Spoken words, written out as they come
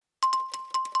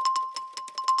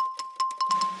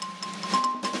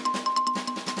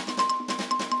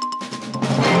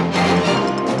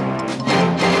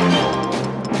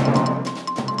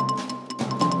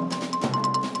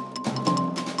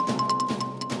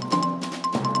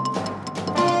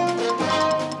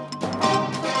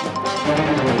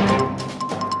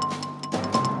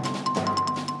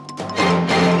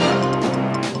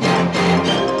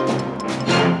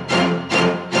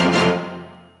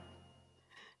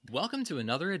Welcome to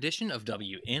another edition of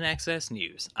WNXS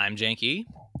News. I'm Janky.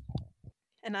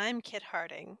 And I'm Kit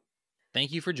Harding.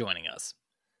 Thank you for joining us.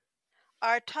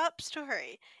 Our top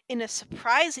story, in a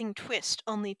surprising twist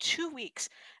only 2 weeks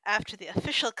after the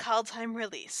official Kaldheim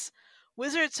release,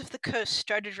 Wizards of the Coast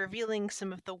started revealing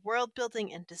some of the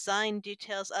world-building and design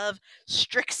details of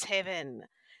Strixhaven.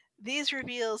 These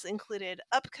reveals included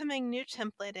upcoming new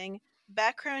templating,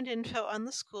 background info on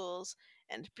the schools,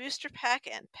 and booster pack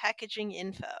and packaging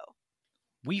info.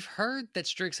 We've heard that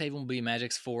Strixhaven will be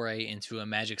Magic's foray into a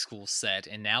Magic School set,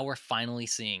 and now we're finally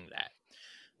seeing that.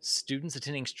 Students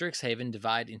attending Strixhaven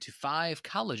divide into 5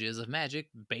 colleges of Magic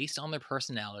based on their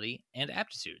personality and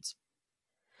aptitudes.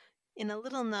 In a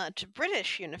little nod to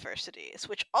British universities,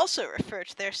 which also refer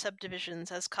to their subdivisions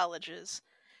as colleges,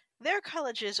 their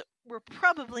colleges were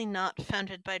probably not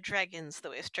founded by dragons the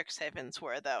way Strixhaven's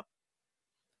were, though.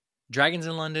 Dragons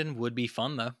in London would be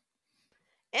fun, though.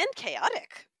 And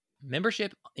chaotic.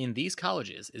 Membership in these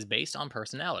colleges is based on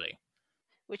personality.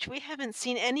 Which we haven't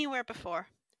seen anywhere before.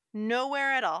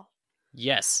 Nowhere at all.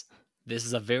 Yes, this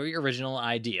is a very original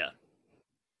idea.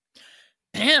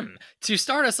 To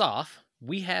start us off,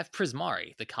 we have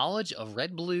Prismari, the College of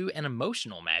Red, Blue, and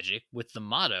Emotional Magic, with the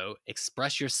motto,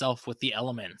 Express Yourself with the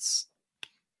Elements.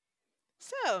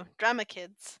 So, drama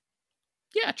kids.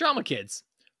 Yeah, drama kids.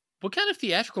 What kind of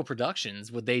theatrical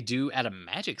productions would they do at a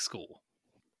magic school?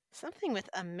 Something with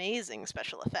amazing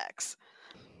special effects.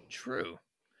 True.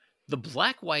 The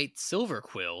Black, White, Silver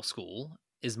Quill School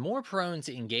is more prone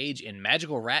to engage in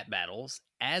magical rat battles,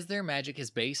 as their magic is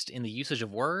based in the usage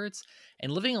of words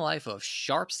and living a life of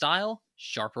sharp style,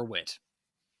 sharper wit.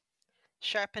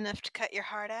 Sharp enough to cut your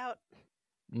heart out?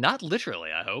 Not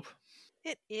literally, I hope.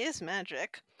 It is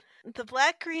magic. The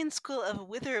Black-Green School of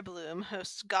Witherbloom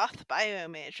hosts goth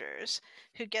biomagers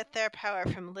who get their power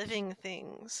from living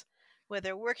things.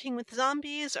 Whether working with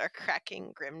zombies or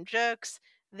cracking grim jokes,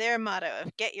 their motto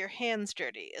of "get your hands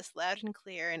dirty" is loud and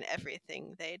clear in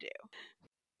everything they do.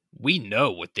 We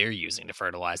know what they're using to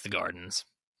fertilize the gardens.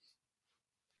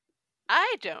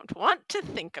 I don't want to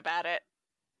think about it.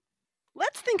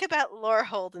 Let's think about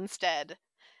Lorehold instead.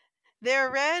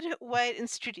 They're red, white, and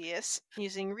studious,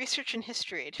 using research and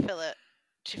history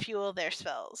to fuel their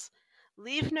spells.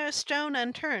 Leave no stone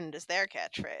unturned is their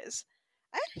catchphrase.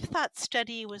 I'd have thought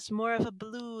study was more of a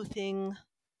blue thing.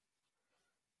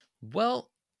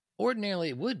 Well, ordinarily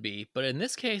it would be, but in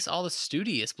this case, all the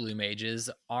studious blue mages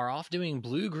are off doing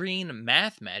blue-green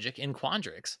math magic in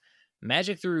Quandrix.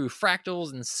 Magic through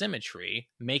fractals and symmetry,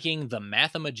 making the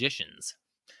Mathemagicians.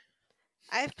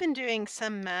 I've been doing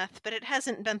some math, but it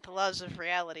hasn't bent the laws of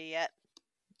reality yet.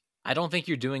 I don't think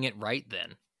you're doing it right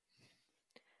then.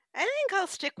 I think I'll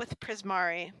stick with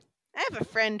Prismari. I have a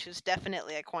friend who's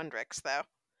definitely a Quandrix, though.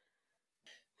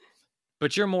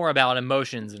 But you're more about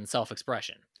emotions and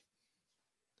self-expression.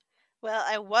 Well,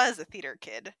 I was a theater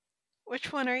kid.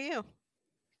 Which one are you?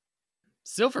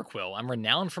 Silverquill, I'm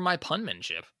renowned for my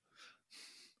punmanship.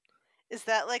 Is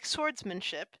that like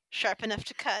swordsmanship, sharp enough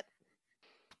to cut?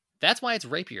 That's why it's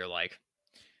rapier-like.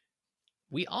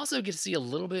 We also get to see a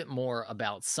little bit more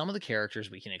about some of the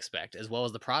characters we can expect, as well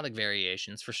as the product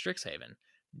variations for Strixhaven.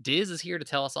 Diz is here to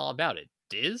tell us all about it.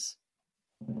 Diz?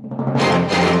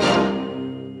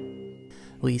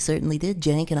 We certainly did,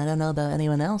 Jank, and I don't know about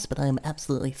anyone else, but I am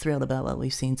absolutely thrilled about what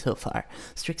we've seen so far.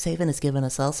 Strixhaven has given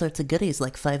us all sorts of goodies,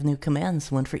 like 5 new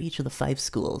commands, one for each of the 5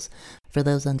 schools. For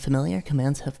those unfamiliar,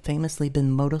 commands have famously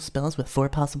been modal spells with 4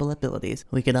 possible abilities.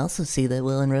 We could also see that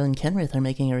Will and Rowan and Kenrith are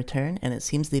making a return, and it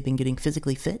seems they've been getting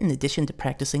physically fit in addition to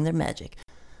practicing their magic.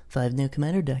 5 new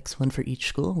commander decks, one for each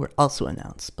school, were also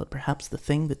announced, but perhaps the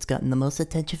thing that's gotten the most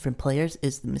attention from players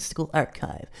is the Mystical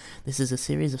Archive. This is a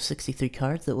series of 63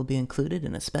 cards that will be included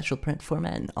in a special print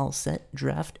format in all set,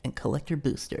 draft, and collector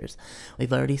boosters.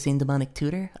 We've already seen Demonic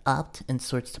Tutor, Opt, and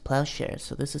Swords to Plowshares,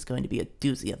 so this is going to be a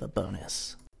doozy of a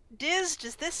bonus. Diz,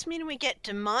 does this mean we get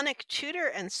Demonic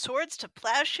Tutor and Swords to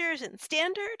Plowshares in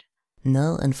Standard?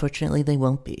 No, unfortunately they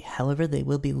won't be. However, they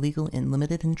will be legal in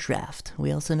Limited and Draft.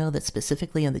 We also know that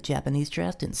specifically in the Japanese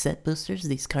Draft and set boosters,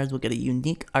 these cards will get a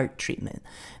unique art treatment.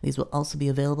 These will also be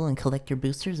available in collector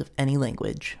boosters of any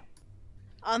language.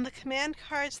 On the command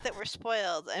cards that were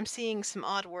spoiled, I'm seeing some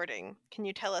odd wording. Can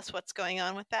you tell us what's going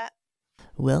on with that?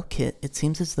 Well, Kit, it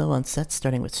seems as though on sets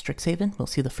starting with Strixhaven, we'll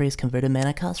see the phrase converted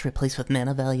mana cost replaced with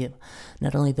mana value.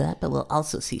 Not only that, but we'll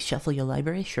also see shuffle your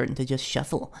library shortened to just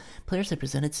shuffle. Players have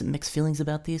presented some mixed feelings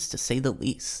about these, to say the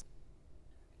least.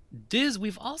 Diz,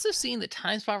 we've also seen that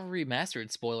Time Spot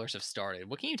Remastered spoilers have started.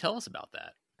 What can you tell us about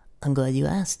that? I'm glad you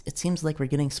asked. It seems like we're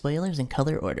getting spoilers in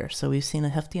color order, so we've seen a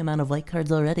hefty amount of white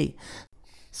cards already.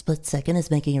 Split Second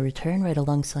is making a return right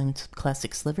alongside some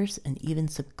classic slivers and even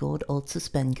some gold old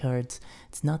suspend cards.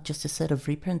 It's not just a set of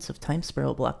reprints of Time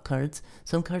Spiral block cards.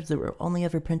 Some cards that were only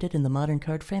ever printed in the modern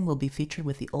card frame will be featured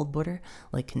with the old border,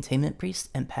 like Containment Priest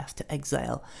and Path to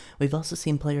Exile. We've also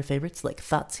seen player favorites like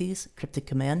Thoughtseize, Cryptic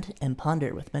Command, and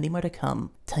Ponder, with many more to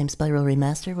come. Time Spiral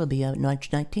Remaster will be out March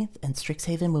 19th, and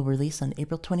Strixhaven will release on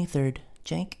April 23rd.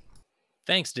 Jank?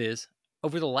 Thanks, Diz.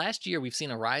 Over the last year, we've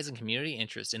seen a rise in community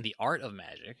interest in the art of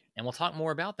Magic, and we'll talk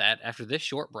more about that after this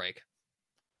short break.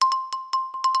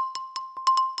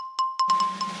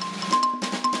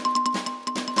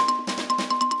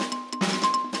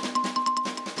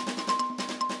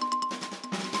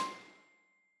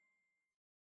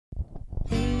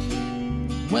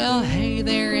 Well, hey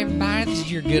there, everybody. This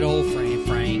is your good old friend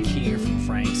Frank here from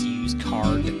Frank's Used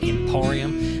Card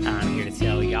Emporium. I'm here to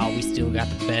tell y'all we still got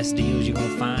the best deals you're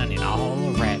gonna find in all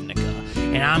of Ravnica.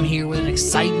 And I'm here with an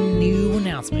exciting new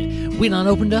announcement. We done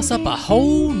opened us up a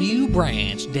whole new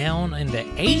branch down in the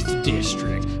 8th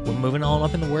District. We're moving on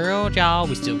up in the world, y'all.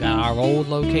 We still got our old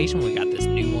location. We got this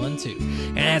new one, too.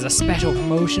 And as a special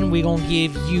promotion, we're gonna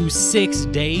give you 6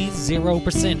 days,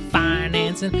 0%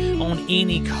 financing on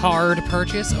any card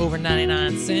purchase over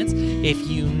 99 cents if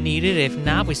you need it. If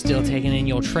not, we're still taking in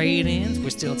your trade-ins. We're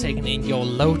still taking in your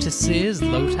lotuses,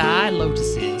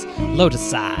 lotusi.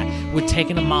 We're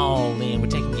taking them all in. We're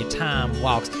taking your time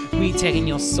walks. We're taking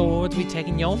your swords. We're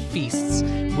taking your feasts.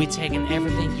 We're taking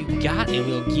everything you got, and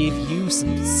we'll give you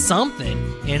something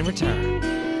in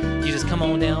return. You just come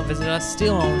on down, visit us,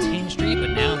 still on 10th Street,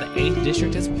 but now in the 8th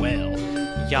District as well.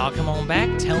 Y'all come on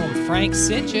back, tell them Frank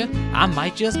sent you. I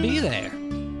might just be there.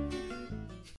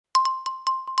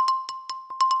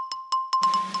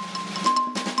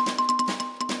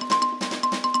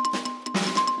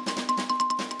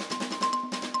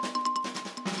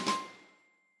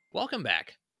 Welcome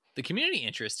back. The community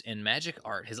interest in magic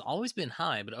art has always been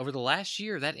high, but over the last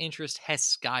year, that interest has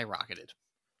skyrocketed.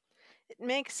 It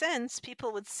makes sense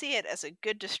people would see it as a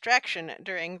good distraction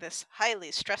during this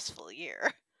highly stressful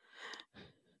year.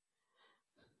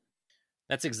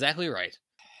 That's exactly right.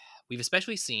 We've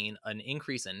especially seen an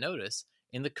increase in notice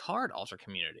in the card altar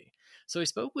community. So we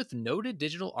spoke with noted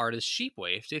digital artist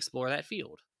Sheepwave to explore that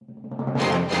field.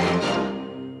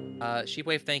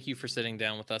 Sheepwave, thank you for sitting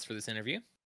down with us for this interview.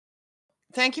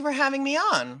 Thank you for having me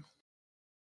on.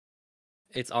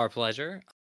 It's our pleasure.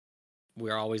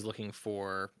 We're always looking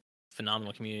for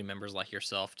phenomenal community members like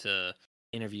yourself to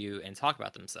interview and talk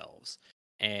about themselves.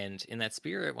 And in that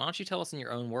spirit, why don't you tell us in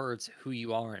your own words who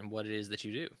you are and what it is that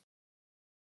you do?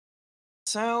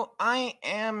 So I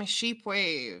am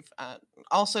Sheepwave.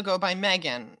 Also go by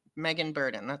Megan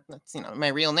Burden. That's my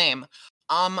real name.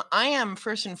 I am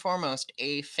first and foremost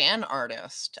a fan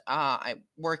artist. I'm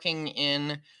working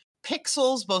in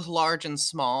pixels, both large and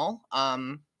small.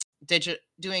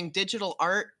 Doing digital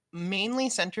art, mainly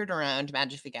centered around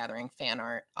Magic the Gathering fan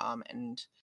art and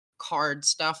card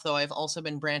stuff. Though I've also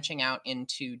been branching out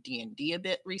into D&D a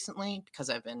bit recently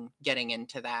because I've been getting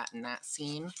into that and that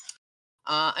scene.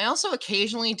 I also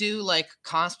occasionally do like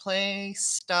cosplay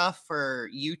stuff for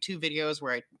YouTube videos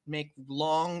where I make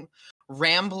long,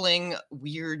 rambling,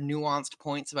 weird, nuanced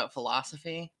points about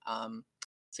philosophy.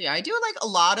 So yeah, I do like a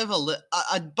lot of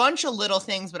a bunch of little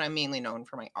things, but I'm mainly known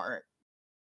for my art.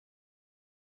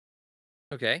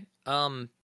 Okay.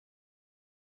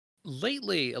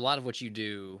 Lately, a lot of what you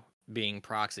do, being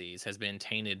proxies, has been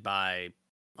tainted by,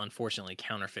 unfortunately,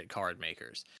 counterfeit card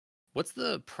makers. What's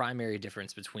the primary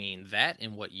difference between that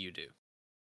and what you do?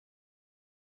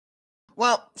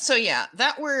 Well, so yeah,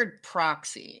 that word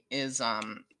proxy is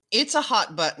it's a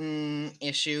hot button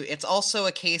issue. It's also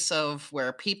a case of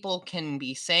where people can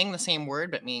be saying the same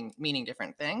word but meaning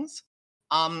different things.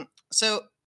 So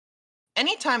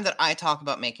anytime that I talk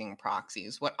about making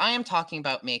proxies, what I am talking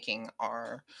about making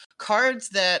are cards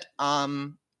that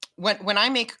when I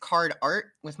make card art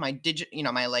with my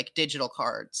my like digital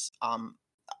cards,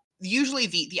 usually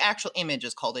the actual image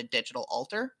is called a digital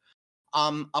altar.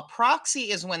 A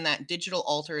proxy is when that digital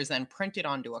altar is then printed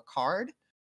onto a card.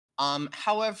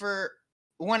 However,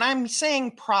 when I'm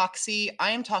saying proxy,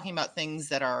 I am talking about things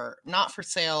that are not for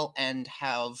sale and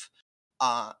have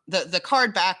the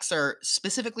card backs are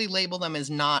specifically label them as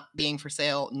not being for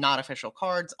sale, not official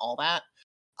cards, all that.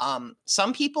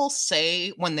 Some people say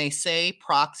when they say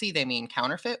proxy, they mean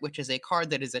counterfeit, which is a card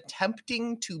that is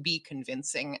attempting to be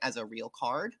convincing as a real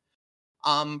card.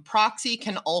 Proxy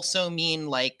can also mean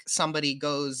like somebody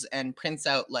goes and prints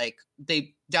out, like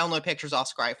they download pictures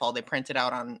off Scryfall, they print it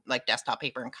out on like desktop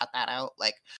paper and cut that out.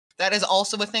 Like that is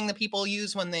also a thing that people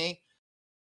use when they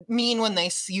mean when they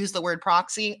use the word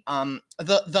proxy.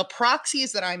 The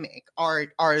proxies that I make are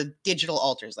digital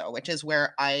alters, though, which is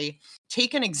where I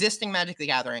take an existing Magic the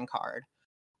Gathering card.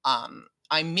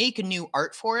 I make a new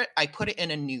art for it. I put it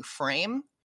in a new frame,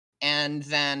 and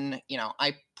then,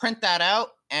 I print that out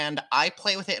and I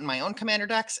play with it in my own commander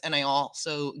decks, and I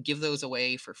also give those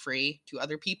away for free to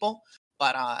other people.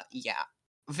 But yeah,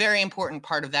 very important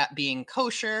part of that being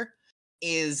kosher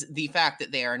is the fact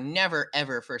that they are never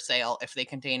ever for sale if they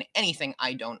contain anything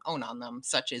I don't own on them,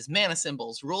 such as mana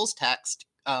symbols, rules text,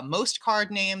 most card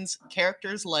names,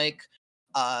 characters like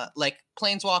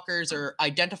planeswalkers or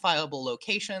identifiable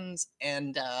locations,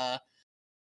 and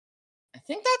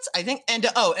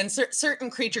certain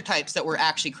creature types that were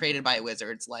actually created by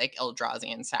wizards, like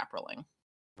Eldrazi and Saproling.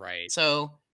 Right.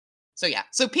 So yeah.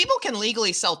 So people can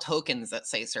legally sell tokens that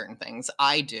say certain things.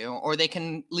 I do, or they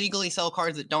can legally sell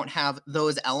cards that don't have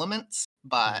those elements.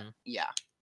 But yeah,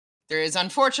 there is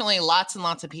unfortunately lots and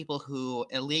lots of people who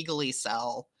illegally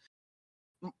sell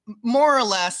more or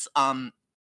less. Well,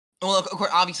 of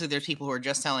course, obviously, there's people who are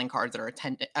just selling cards that are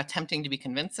attempting to be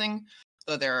convincing.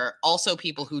 So there are also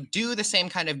people who do the same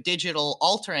kind of digital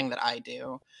altering that I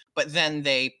do, but then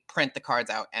they print the cards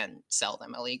out and sell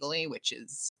them illegally, which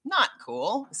is not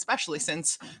cool, especially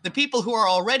since the people who are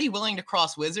already willing to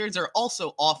cross wizards are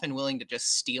also often willing to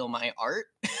just steal my art.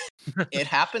 It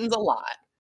happens a lot.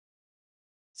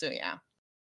 So yeah,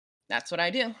 that's what I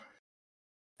do.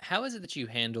 How is it that you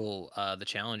handle the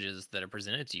challenges that are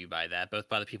presented to you by that, both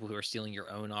by the people who are stealing your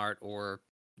own art or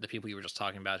the people you were just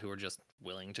talking about who are just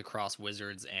willing to cross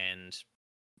wizards and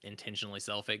intentionally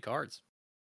sell fake cards?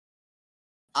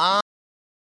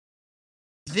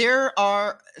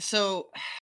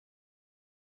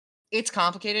 It's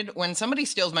complicated. When somebody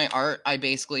steals my art, I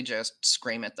basically just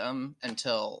scream at them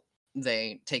until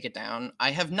they take it down.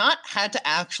 I have not had to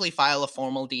actually file a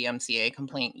formal DMCA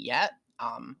complaint yet.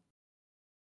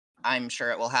 I'm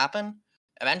sure it will happen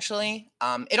eventually.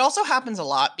 It also happens a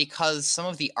lot because some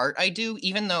of the art I do,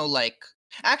 even though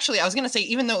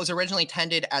even though it was originally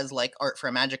intended as like art for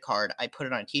a Magic card, I put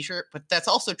it on a t-shirt, but that's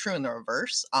also true in the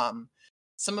reverse.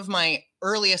 Some of my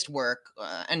earliest work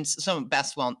and some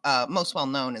most well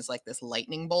known is like this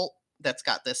lightning bolt that's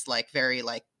got this like very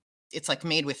like, it's like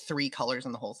made with 3 colors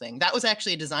in the whole thing. That was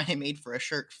actually a design I made for a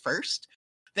shirt first,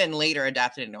 then later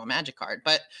adapted into a Magic card.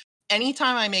 But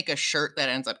anytime I make a shirt that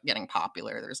ends up getting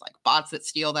popular, there's like bots that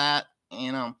steal that.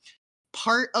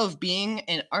 Part of being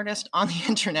an artist on the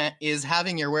internet is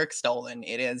having your work stolen.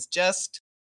 It is just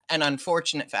an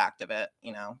unfortunate fact of it.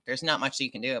 There's not much that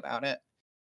you can do about it.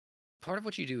 Part of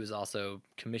what you do is also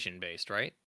commission based,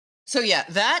 right? So yeah,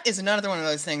 that is another one of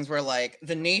those things where like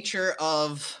the nature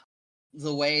of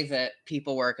the way that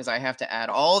people work is I have to add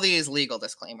all these legal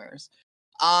disclaimers.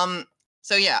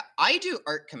 So yeah, I do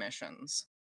art commissions.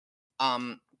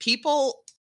 People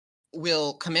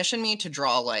will commission me to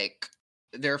draw like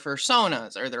their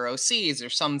personas or their OCs or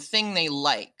something they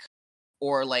like,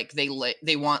 or like they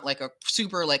want like a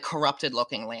super like corrupted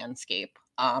looking landscape.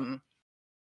 And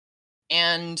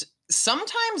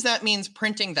sometimes that means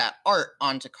printing that art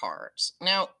onto cards.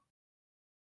 Now,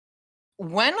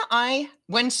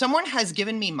 when someone has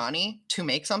given me money to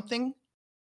make something,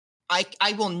 I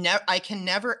can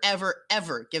never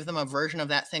ever give them a version of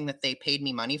that thing that they paid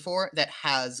me money for that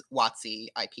has WotC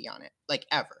IP on it, like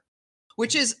ever.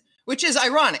 Which is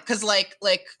ironic because like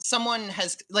someone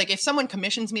has like if someone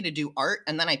commissions me to do art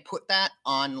and then I put that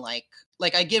on like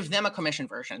I give them a commission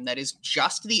version that is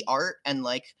just the art and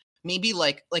like maybe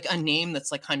like a name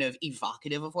that's like kind of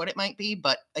evocative of what it might be,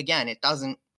 but again,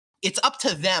 it's up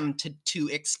to them to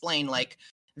explain like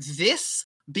this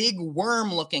big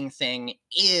worm looking thing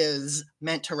is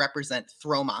meant to represent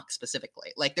Thromok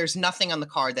specifically. Like there's nothing on the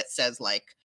card that says like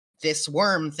this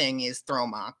worm thing is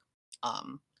Thromok.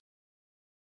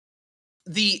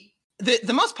 The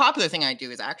most popular thing I do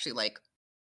is actually like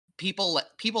people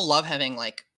love having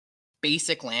like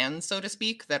basic lands, so to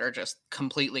speak, that are just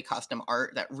completely custom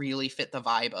art that really fit the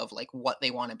vibe of like what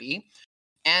they want to be.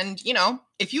 And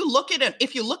if you look at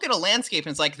a landscape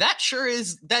and it's like that sure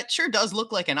does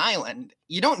look like an island,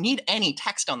 you don't need any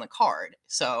text on the card.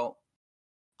 So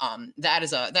that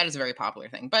is a very popular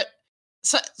thing. But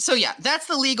so yeah, that's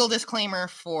the legal disclaimer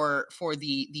for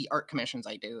the art commissions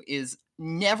I do is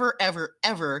never ever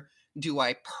ever do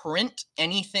I print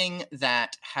anything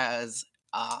that has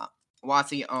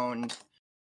WotC owned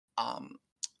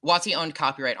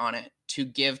copyright on it to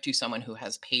give to someone who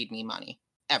has paid me money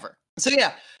ever. So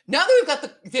yeah, now that we've got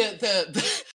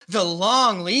the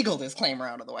long legal disclaimer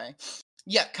out of the way,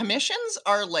 yeah, commissions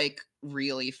are like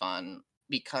really fun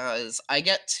because I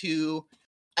get to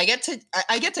I get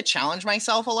to challenge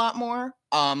myself a lot more.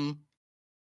 And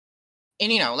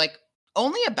like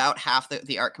only about half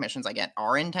the art commissions I get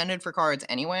are intended for cards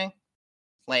anyway.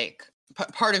 Like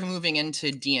part of moving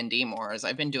into D&D more is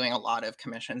I've been doing a lot of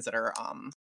commissions that are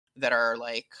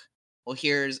like, well,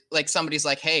 here's like somebody's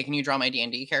like, hey, can you draw my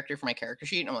D&D character for my character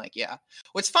sheet? And I'm like, yeah.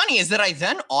 What's funny is that I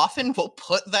then often will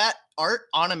put that art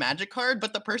on a Magic card,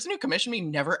 but the person who commissioned me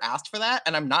never asked for that,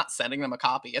 and I'm not sending them a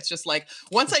copy. It's just like,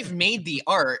 once I've made the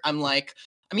art, I'm like,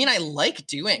 I mean, I like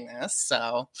doing this,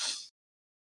 so.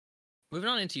 Moving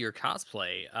on into your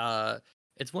cosplay,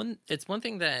 it's one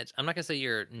thing that I'm not gonna say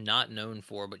you're not known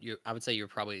for, but I would say you're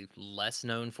probably less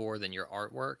known for than your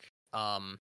artwork.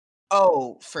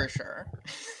 Oh, for sure.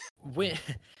 When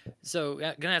so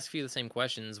gonna ask you the same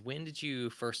questions. When did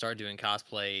you first start doing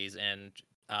cosplays, and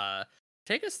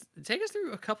take us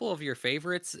through a couple of your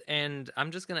favorites? And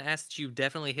I'm just gonna ask that you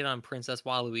definitely hit on Princess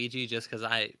Waluigi, just because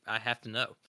I have to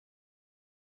know.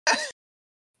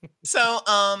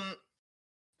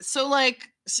 So like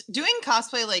doing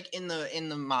cosplay like in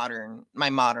the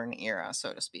modern era,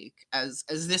 so to speak, as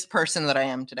this person that I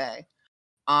am today,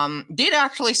 did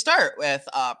actually start with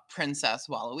Princess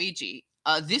Waluigi.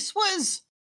 This was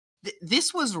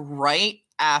right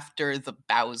after the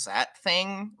Bowsette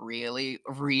thing really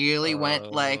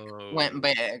went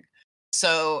big.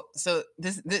 So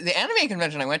the anime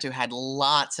convention I went to had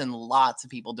lots and lots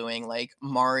of people doing like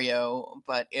Mario,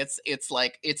 but it's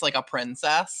like a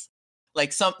princess,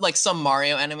 like some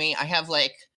Mario enemy. I have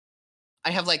like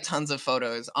tons of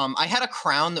photos. I had a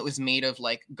crown that was made of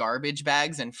like garbage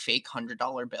bags and fake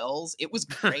 $100 bills. It was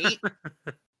great.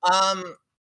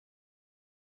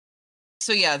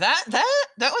 So yeah, that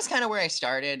was kind of where I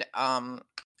started.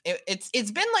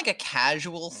 It's been like a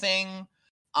casual thing.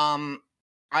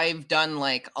 I've done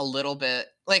like a little bit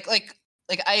like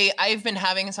I've been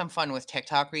having some fun with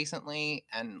TikTok recently,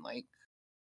 and like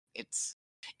it's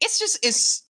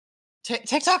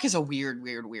TikTok is a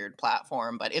weird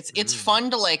platform, but it's fun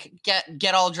to like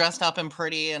get all dressed up and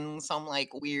pretty in some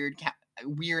like weird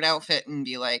outfit and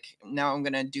be like, now I'm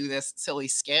gonna do this silly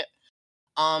skit.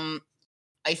 I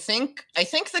think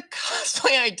the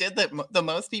cosplay I did that the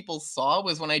most people saw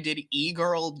was when I did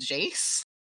E-Girl Jace.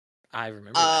 I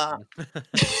remember that.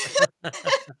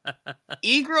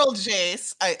 E-Girl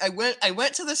Jace. I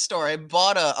went to the store. I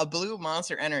bought a blue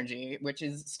Monster Energy, which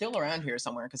is still around here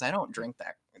somewhere because I don't drink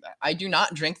that. I do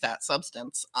not drink that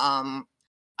substance.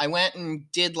 I went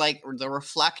and did like the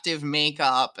reflective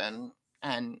makeup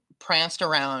and pranced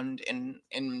around in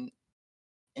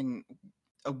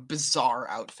a bizarre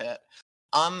outfit.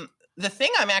 The thing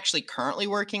I'm actually currently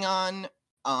working on,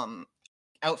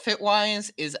 outfit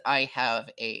wise, is I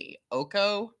have a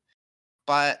Oko,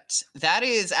 but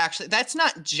that's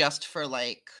not just for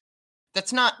the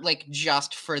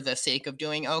sake of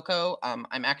doing Oko.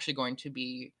 I'm actually going to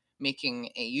be making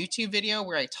a YouTube video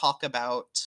where I talk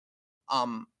about,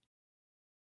 I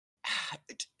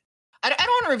don't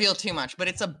want to reveal too much, but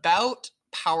it's about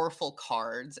powerful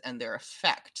cards and their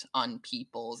effect on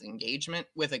people's engagement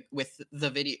with the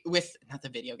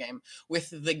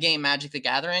game Magic the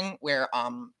Gathering, where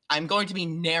I'm going to be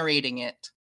narrating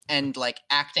it and like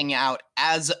acting out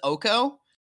as Oko,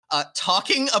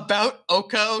 talking about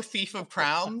Oko, Thief of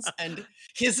Crowns, and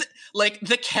his like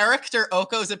the character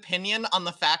Oko's opinion on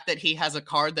the fact that he has a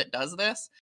card that does this.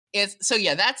 So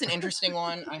yeah, that's an interesting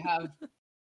one. I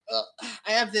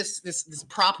have this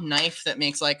prop knife that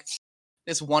makes like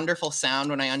this wonderful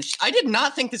sound when I did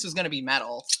not think this was going to be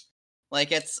metal.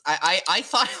 Like I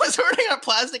thought I was holding a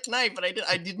plastic knife, but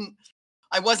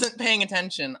I wasn't paying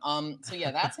attention. So yeah,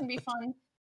 that's going to be fun.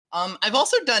 I've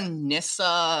also done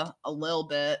Nissa a little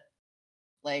bit.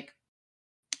 Like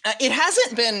it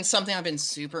hasn't been something I've been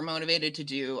super motivated to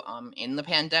do in the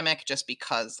pandemic, just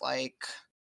because like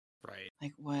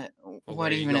what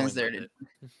even is there to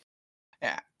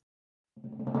yeah.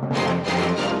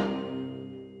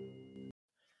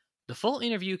 The full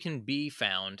interview can be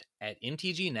found at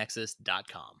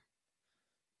mtgnexus.com.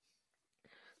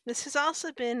 This has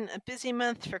also been a busy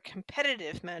month for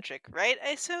competitive Magic, right,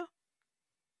 ISO?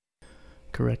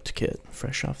 Correct, Kit.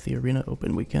 Fresh off the Arena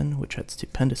Open weekend, which had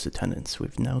stupendous attendance,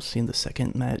 we've now seen the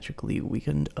second Magic League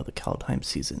weekend of the Kaldheim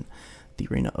season. The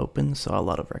Arena Open saw a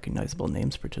lot of recognizable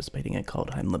names participating at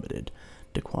Kaldheim Limited.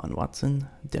 Daquan Watson,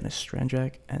 Dennis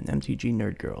Stranjak, and MTG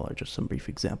Nerd Girl are just some brief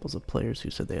examples of players who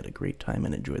said they had a great time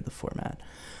and enjoyed the format.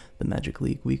 The Magic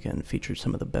League weekend featured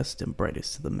some of the best and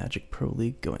brightest of the Magic Pro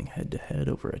League going head-to-head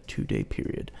over a 2-day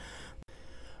period.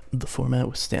 The format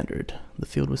was standard. The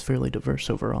field was fairly diverse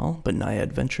overall, but Naya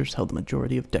Adventures held the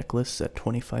majority of deck lists at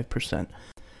 25%.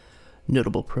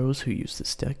 Notable pros who use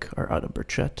this deck are Adam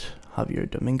Burchett, Javier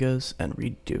Dominguez, and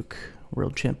Reed Duke.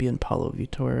 World champion Paulo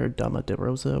Vitor Dama de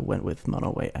Rosa went with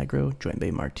Monoway Aggro, joined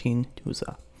by Martin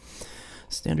Huza.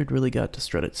 Standard really got to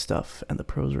strut its stuff, and the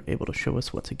pros were able to show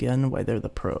us once again why they're the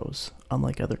pros.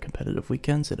 Unlike other competitive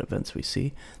weekends and events we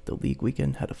see, the league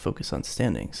weekend had a focus on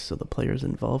standings, so the players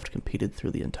involved competed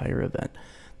through the entire event.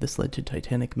 This led to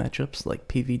titanic matchups like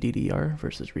PVDDR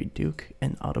versus Reed Duke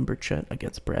and Autumn Burchett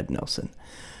against Brad Nelson.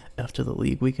 After the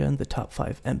league weekend, the top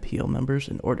 5 MPL members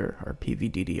in order are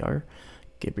PVDDR,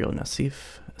 Gabriel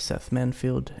Nassif, Seth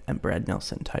Manfield, and Brad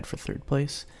Nelson tied for 3rd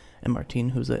place, and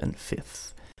Martin Huza in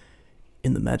 5th.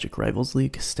 In the Magic Rivals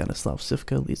League, Stanislav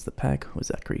Sivka leads the pack with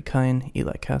Zachary Kine,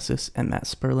 Eli Cassis, and Matt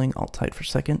Sperling all tied for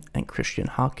 2nd, and Christian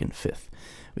Hawk in 5th.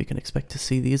 We can expect to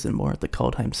see these and more at the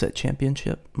Kaldheim Set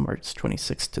Championship, March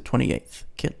 26th to 28th.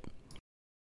 Kit.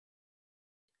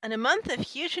 In a month of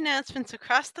huge announcements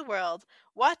across the world,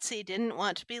 WotC didn't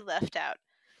want to be left out.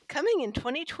 Coming in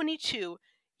 2022,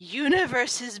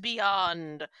 Universes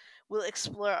Beyond will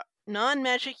explore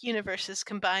non-Magic universes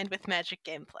combined with Magic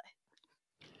gameplay.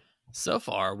 So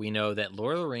far, we know that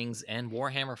Lord of the Rings and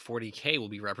Warhammer 40k will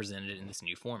be represented in this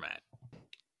new format.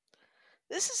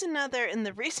 This is another in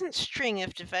the recent string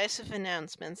of divisive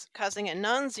announcements causing a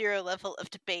non-zero level of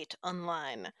debate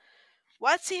online.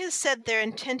 WotC has said their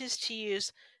intent is to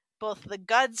use both the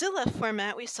Godzilla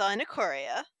format we saw in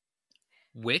Ikoria,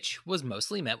 which was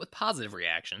mostly met with positive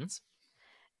reactions,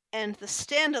 and the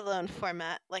standalone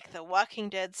format like the Walking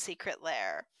Dead Secret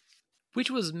Lair,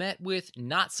 which was met with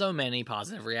not so many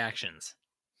positive reactions.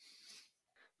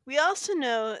 We also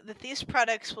know that these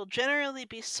products will generally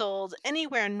be sold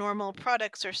anywhere normal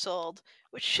products are sold,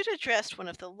 which should address one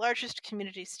of the largest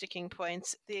community sticking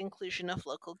points, the inclusion of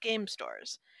local game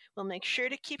stores. We'll make sure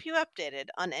to keep you updated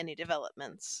on any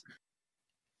developments.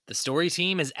 The story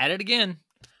team is at it again.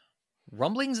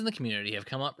 Rumblings in the community have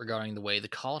come up regarding the way the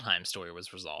Kaldheim story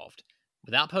was resolved.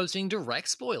 Without posting direct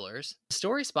spoilers, the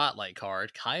story spotlight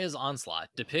card, Kaya's Onslaught,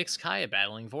 depicts Kaya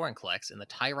battling Vorinclex in the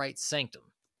Tyrite's Sanctum.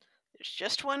 There's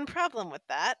just one problem with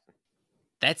that.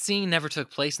 That scene never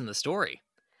took place in the story.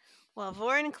 While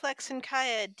Vorinclex and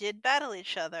Kaya did battle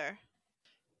each other,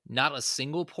 not a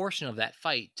single portion of that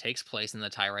fight takes place in the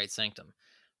Tyrite Sanctum.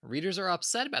 Readers are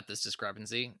upset about this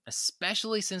discrepancy,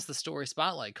 especially since the story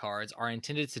spotlight cards are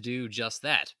intended to do just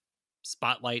that.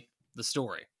 Spotlight the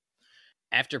story.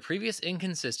 After previous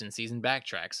inconsistencies and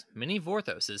backtracks, many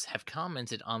Vorthoses have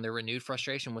commented on their renewed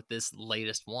frustration with this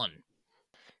latest one.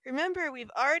 Remember,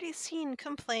 we've already seen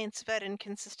complaints about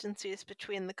inconsistencies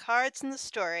between the cards and the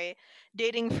story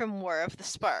dating from War of the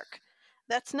Spark.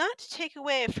 That's not to take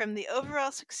away from the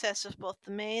overall success of both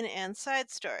the main and side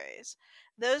stories.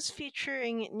 Those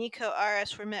featuring Nico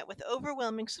Aris were met with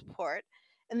overwhelming support,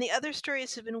 and the other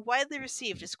stories have been widely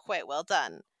received as quite well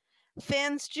done.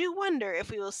 Fans do wonder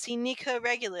if we will see Nico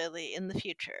regularly in the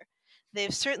future.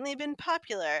 They've certainly been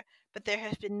popular, but there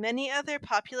have been many other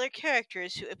popular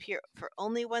characters who appear for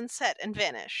only one set and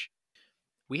vanish.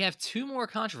 We have 2 more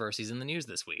controversies in the news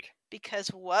this week. Because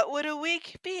what would a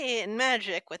week be in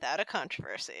Magic without a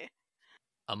controversy?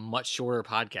 A much shorter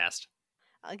podcast.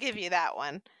 I'll give you that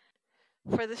one.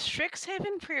 For the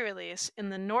Strixhaven pre-release in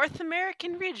the North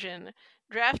American region,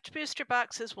 draft booster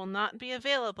boxes will not be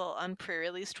available on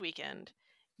pre-released weekend.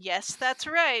 Yes, that's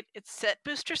right. It's set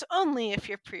boosters only if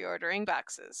you're pre-ordering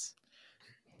boxes.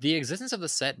 The existence of the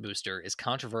set booster is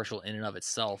controversial in and of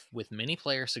itself, with many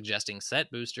players suggesting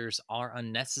set boosters are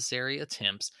unnecessary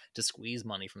attempts to squeeze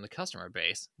money from the customer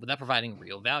base without providing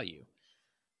real value.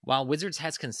 While Wizards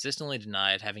has consistently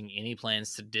denied having any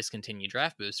plans to discontinue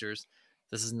draft boosters,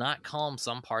 this has not calmed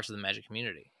some parts of the Magic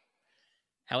community.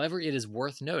 However, it is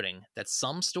worth noting that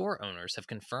some store owners have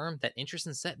confirmed that interest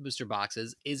in set booster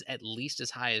boxes is at least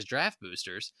as high as draft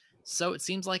boosters, so it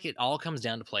seems like it all comes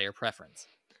down to player preference.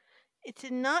 It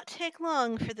did not take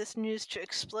long for this news to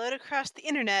explode across the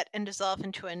internet and dissolve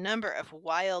into a number of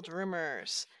wild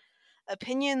rumors.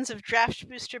 Opinions of draft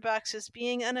booster boxes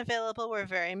being unavailable were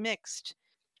very mixed.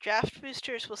 Draft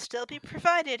boosters will still be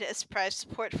provided as prize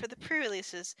support for the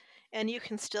pre-releases, and you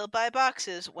can still buy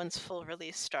boxes once full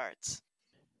release starts.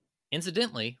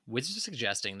 Incidentally, Wizards are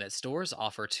suggesting that stores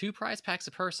offer 2 prize packs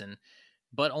a person,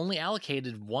 but only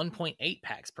allocated 1.8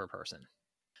 packs per person.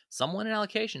 Someone in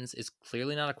allocations is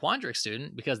clearly not a Quandrix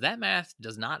student because that math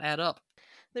does not add up.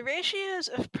 The ratios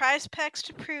of prize packs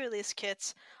to pre-release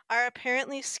kits are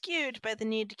apparently skewed by the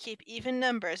need to keep even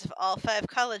numbers of all 5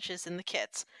 colleges in the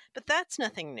kits, but that's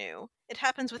nothing new. It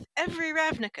happens with every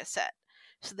Ravnica set,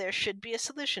 so there should be a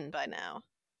solution by now.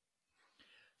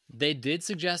 They did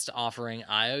suggest offering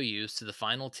IOUs to the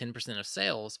final 10% of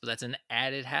sales, but that's an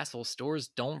added hassle stores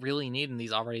don't really need in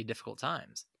these already difficult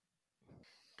times.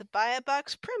 The Buy a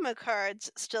Box promo cards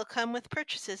still come with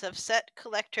purchases of set,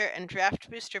 collector, and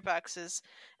draft booster boxes,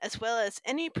 as well as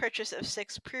any purchase of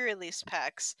 6 pre-release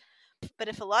packs. But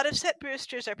if a lot of set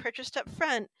boosters are purchased up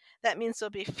front, that means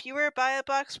there'll be fewer Buy a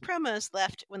Box promos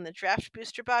left when the draft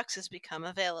booster boxes become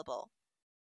available.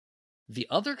 The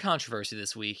other controversy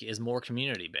this week is more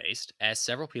community based, as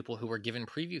several people who were given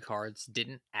preview cards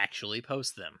didn't actually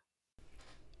post them.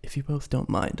 If you both don't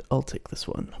mind, I'll take this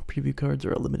one. Preview cards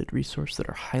are a limited resource that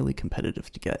are highly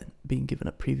competitive to get. Being given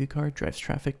a preview card drives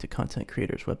traffic to content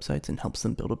creators' websites and helps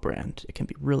them build a brand. It can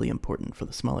be really important for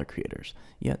the smaller creators.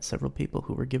 Yet, several people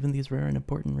who were given these rare and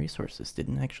important resources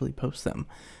didn't actually post them.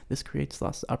 This creates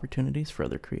lost opportunities for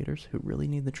other creators who really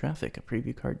need the traffic a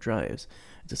preview card drives.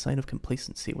 It's a sign of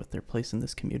complacency with their place in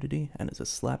this community, and is a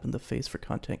slap in the face for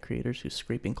content creators who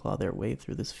scrape and claw their way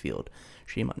through this field.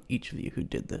 Shame on each of you who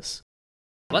did this.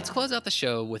 Let's close out the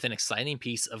show with an exciting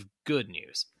piece of good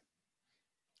news.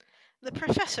 The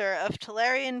professor of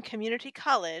Tolarian Community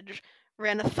College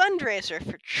ran a fundraiser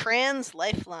for Trans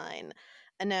Lifeline,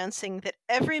 announcing that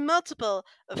every multiple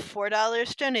of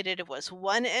 $4 donated was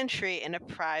one entry in a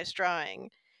prize drawing.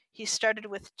 He started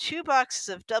with 2 boxes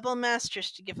of double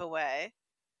masters to give away.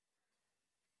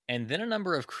 And then a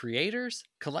number of creators,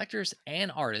 collectors,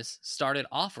 and artists started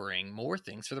offering more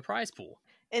things for the prize pool.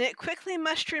 And it quickly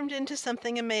mushroomed into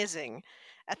something amazing.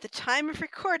 At the time of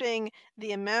recording,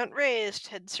 the amount raised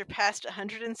had surpassed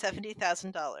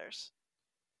 $170,000.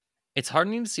 It's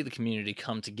heartening to see the community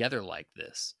come together like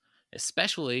this,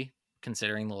 especially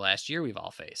considering the last year we've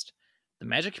all faced. The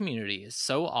Magic community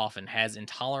so often has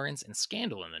intolerance and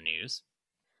scandal in the news.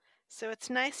 So it's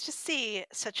nice to see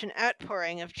such an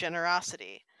outpouring of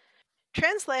generosity.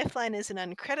 Trans Lifeline is an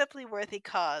incredibly worthy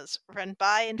cause run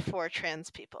by and for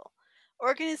trans people.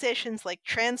 Organizations like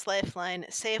Trans Lifeline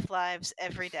save lives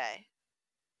every day.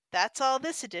 That's all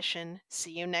this edition.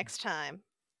 See you next time.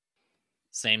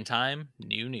 Same time,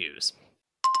 new news.